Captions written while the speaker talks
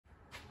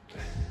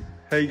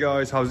Hey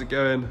guys, how's it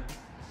going?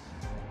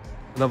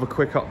 Another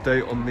quick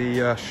update on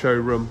the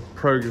showroom.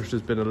 Progress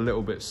has been a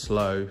little bit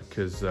slow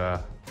because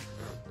I've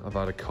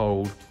had a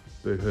cold,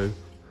 boo-hoo.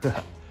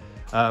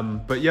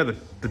 But yeah,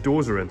 the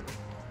doors are in.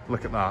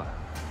 Look at that.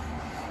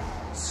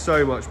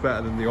 So much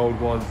better than the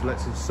old ones.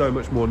 Lets in so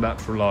much more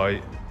natural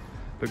light.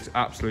 Looks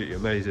absolutely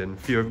amazing.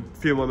 Few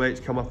of my mates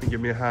come up and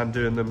give me a hand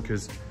doing them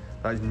because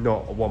that is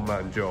not a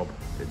one-man job.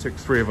 It took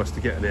 3 of us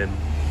to get it in.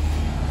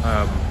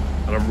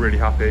 And I'm really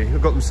happy.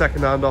 I've got them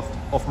second-hand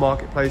off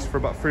marketplace for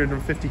about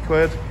 350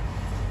 quid.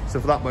 So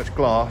for that much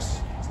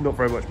glass, it's not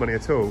very much money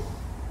at all.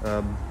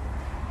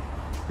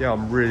 Yeah,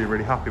 I'm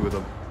really happy with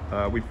them.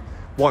 We've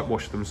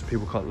whitewashed them so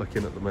people can't look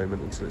in at the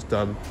moment until it's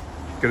done.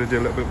 Gonna do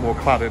a little bit more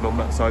cladding on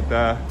that side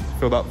there to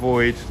fill that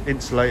void,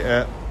 insulate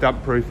it,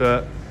 damp proof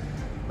it.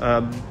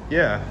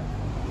 Yeah,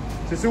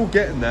 so it's all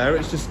getting there.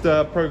 It's just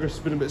progress has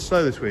been a bit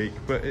slow this week,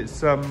 but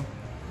it's I'm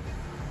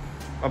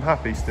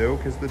happy still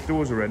because the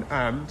doors are in.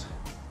 And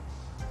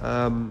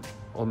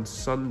on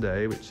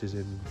Sunday, which is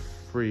in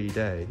 3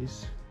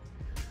 days,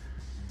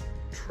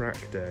 track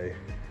day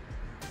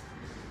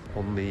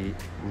on the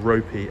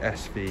ropey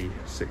SV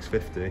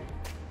 650,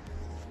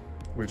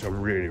 which I'm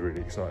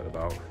really excited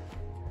about.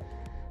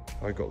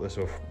 I got this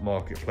off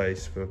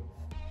marketplace for,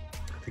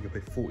 I think I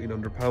paid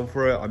 £1,400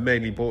 for it. I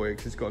mainly bought it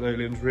because it's got an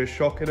Olin's rear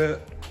shock in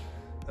it,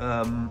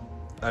 and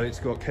it's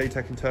got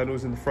K-Tech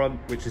internals in the front,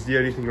 which is the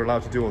only thing you're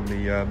allowed to do on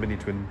the mini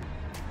twin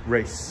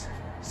race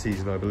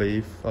season, I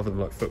believe, other than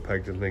like foot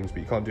pegs and things,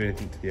 but you can't do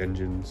anything to the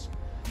engines.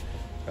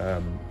 I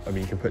mean,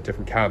 you can put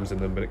different cams in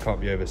them, but it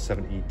can't be over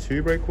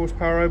 72 brake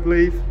horsepower, I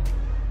believe.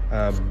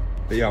 But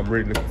yeah, I'm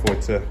really looking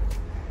forward to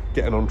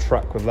getting on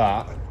track with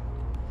that,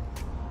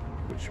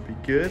 which should be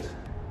good.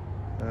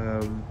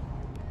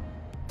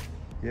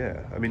 Yeah,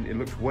 I mean, it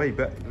looks way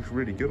better. It looks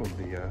really good on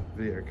the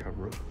video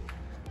camera.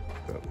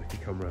 But we can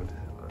come around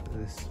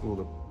here. This, all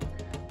the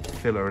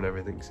filler and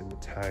everything's in the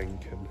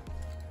tank, and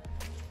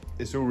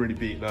it's all really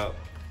beaten up.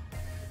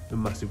 A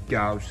massive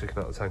gouge sticking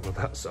out the tank on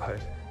that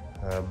side.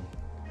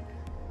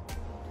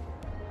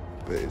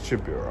 But it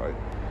should be all right.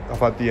 I've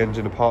had the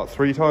engine apart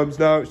 3 times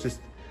now. It's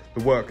just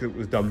the work that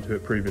was done to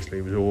it previously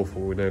was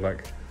awful. You know,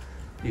 like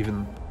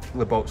even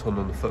the bolts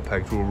on the foot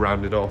pegs were all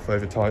rounded off,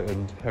 over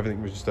tightened.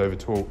 Everything was just over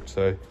torqued,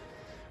 so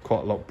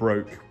quite a lot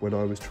broke when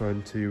I was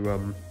trying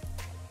to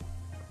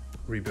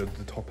rebuild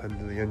the top end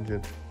of the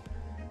engine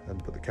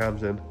and put the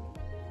cams in.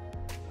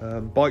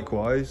 Bike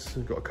wise,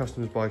 I've got a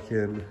customer's bike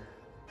in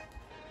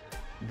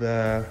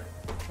there.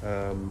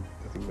 I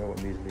think that one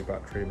needs a new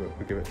battery, but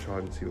we'll give it a try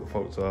and see what the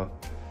faults are.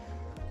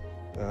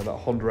 That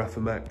Honda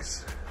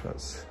FMX,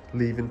 that's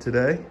leaving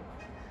today.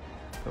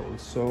 That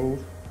one's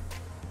sold.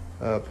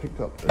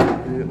 Picked up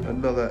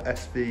another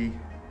SV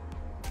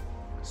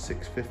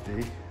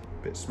 650,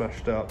 a bit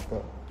smashed up,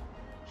 but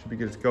should be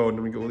good to go. And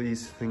then we got all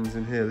these things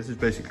in here. This is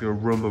basically a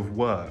room of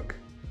work.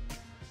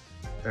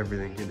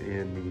 Everything in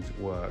here needs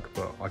work,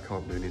 but I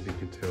can't do anything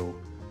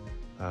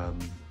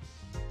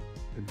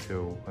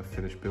until I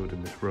finish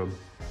building this room.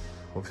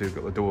 Obviously we've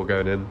got the door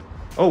going in.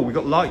 Oh, we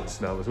got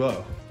lights now as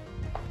well.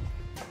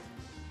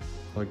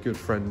 My good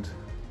friend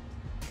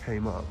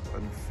came up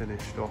and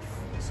finished off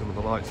some of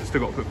the lights. I've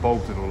still got to put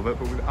bulbs in all of it,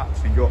 but we've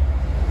actually got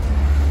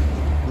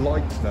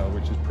lights now,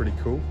 which is pretty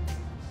cool.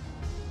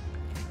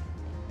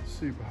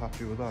 Super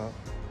happy with that.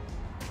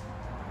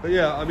 But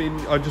yeah, I mean,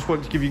 I just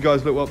wanted to give you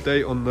guys a little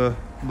update on the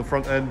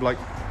front end. Like,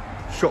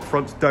 shop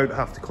fronts don't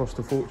have to cost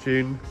a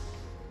fortune.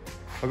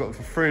 I got them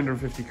for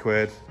 350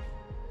 quid.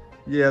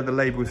 Yeah, the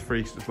label is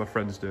free because my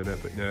friend's doing it,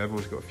 but you know,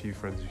 everyone's got a few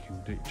friends who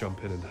can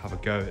jump in and have a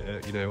go at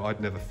it. You know, I'd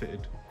never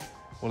fitted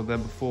one of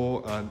them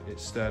before, and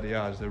it's sturdy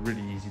as. They're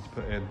really easy to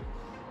put in.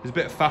 There's a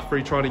bit of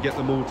faffery trying to get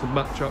them all to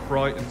match up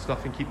right and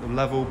stuff and keep them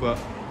level, but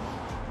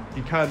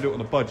you can do it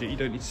on a budget. You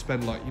don't need to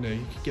spend like, you know,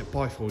 you could get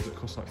bifolds that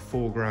cost like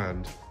 4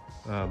 grand.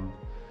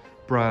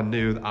 Brand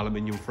new with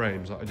aluminium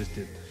frames, like I just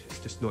did. It's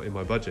just not in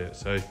my budget.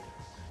 So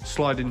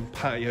sliding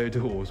patio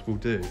doors will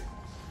do.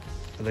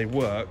 And they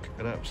work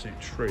an absolute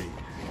treat.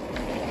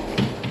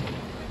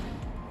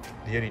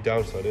 The only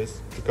downside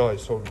is, the guy who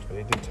sold it to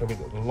me didn't tell me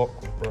that the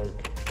lock was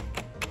broke,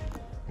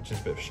 which is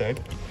a bit of a shame.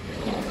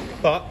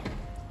 But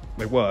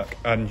they work,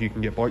 and you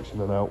can get bikes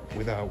in and out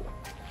without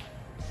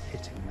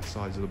hitting the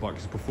sides of the bike.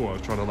 Because before I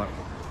was trying to like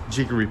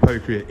jiggery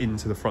pokery it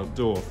into the front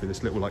door through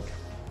this little like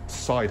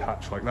side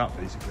hatch like that,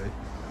 basically.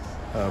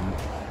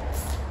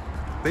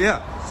 But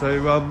yeah,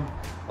 so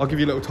I'll give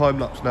you a little time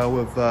lapse now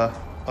of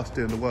us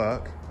doing the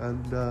work,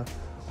 and I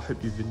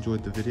hope you've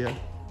enjoyed the video,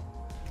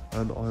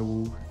 and I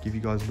will give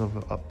you guys another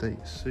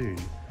update soon,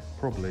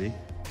 probably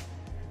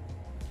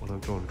when I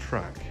go on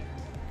track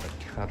at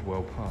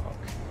Cadwell Park.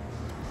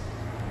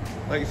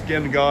 Thanks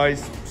again,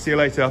 guys. See you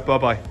later. Bye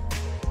bye.